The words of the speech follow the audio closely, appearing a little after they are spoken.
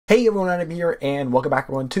Hey everyone, Adam here, and welcome back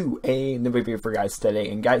everyone to a new video for guys today.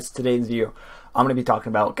 And guys, today's video, I'm going to be talking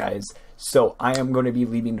about, guys, so I am going to be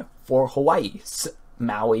leaving for Hawaii,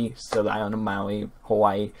 Maui, so the island of Maui,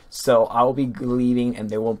 Hawaii. So I'll be leaving and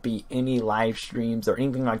there won't be any live streams or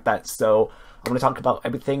anything like that. So I'm going to talk about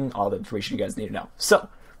everything, all the information you guys need to know. So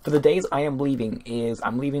for the days I am leaving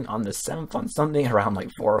I'm leaving on the 7th on Sunday around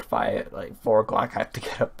like 4 or 5, like 4 o'clock. I have to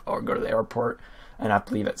get up or go to the airport. And I have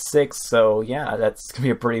to leave at 6, so yeah, that's gonna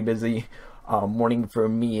be a pretty busy morning for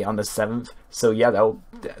me on the 7th. So yeah,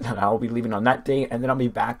 I'll be leaving on that day, and then I'll be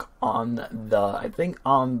back on the I think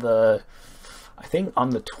on the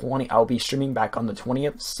 20th. I'll be streaming back on the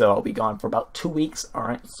 20th, so I'll be gone for about 2 weeks. All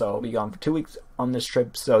right, so I'll be gone for 2 weeks on this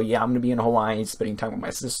trip. So yeah, I'm gonna be in Hawaii, spending time with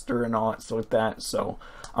my sister and all that stuff like that. So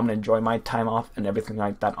I'm gonna enjoy my time off and everything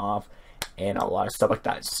like that off, and a lot of stuff like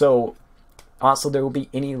that. So also, there will be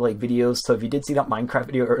any like videos. So if you did see that Minecraft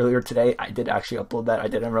video earlier today, I did actually upload that. I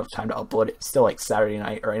didn't have enough time to upload it. It's still like Saturday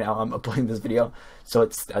night right now. I'm uploading this video, so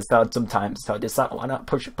I still had some time. So I decided, why not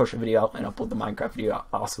push a video out and upload the Minecraft video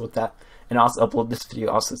also with that, and also upload this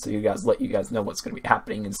video also, so let you guys know what's going to be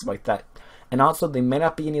happening and stuff like that. And also, there may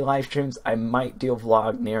not be any live streams. I might do a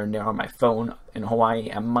vlog near and there on my phone in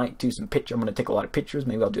Hawaii. I might do some pictures. I'm going to take a lot of pictures.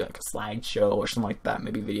 Maybe I'll do like a slideshow or something like that.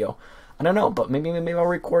 Maybe video. I don't know, but maybe I'll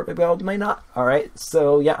record, maybe I might not. Alright,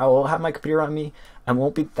 so yeah, I will have my computer on me. I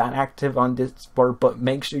won't be that active on Discord, but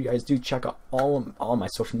make sure you guys do check out all my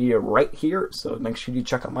social media right here. So make sure you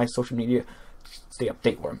check out my social media, stay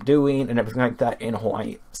update what I'm doing and everything like that in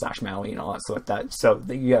Hawaii / Maui and all that stuff like that. So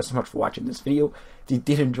thank you guys so much for watching this video. If you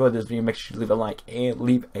did enjoy this video, make sure you leave a like and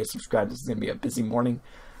leave a subscribe. This is gonna be a busy morning.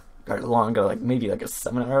 Got long, maybe like a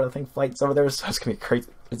 7-hour flights over there, so it's gonna be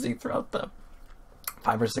crazy busy throughout the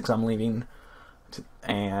 5 or 6 I'm leaving,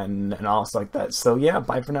 and also like that. So yeah,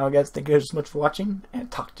 bye for now guys. Thank you guys so much for watching, and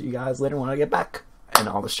talk to you guys later when I get back. And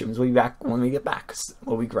all the streams will be back when we get back.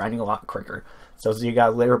 We'll be grinding a lot quicker. So see you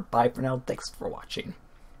guys later. Bye for now. Thanks for watching.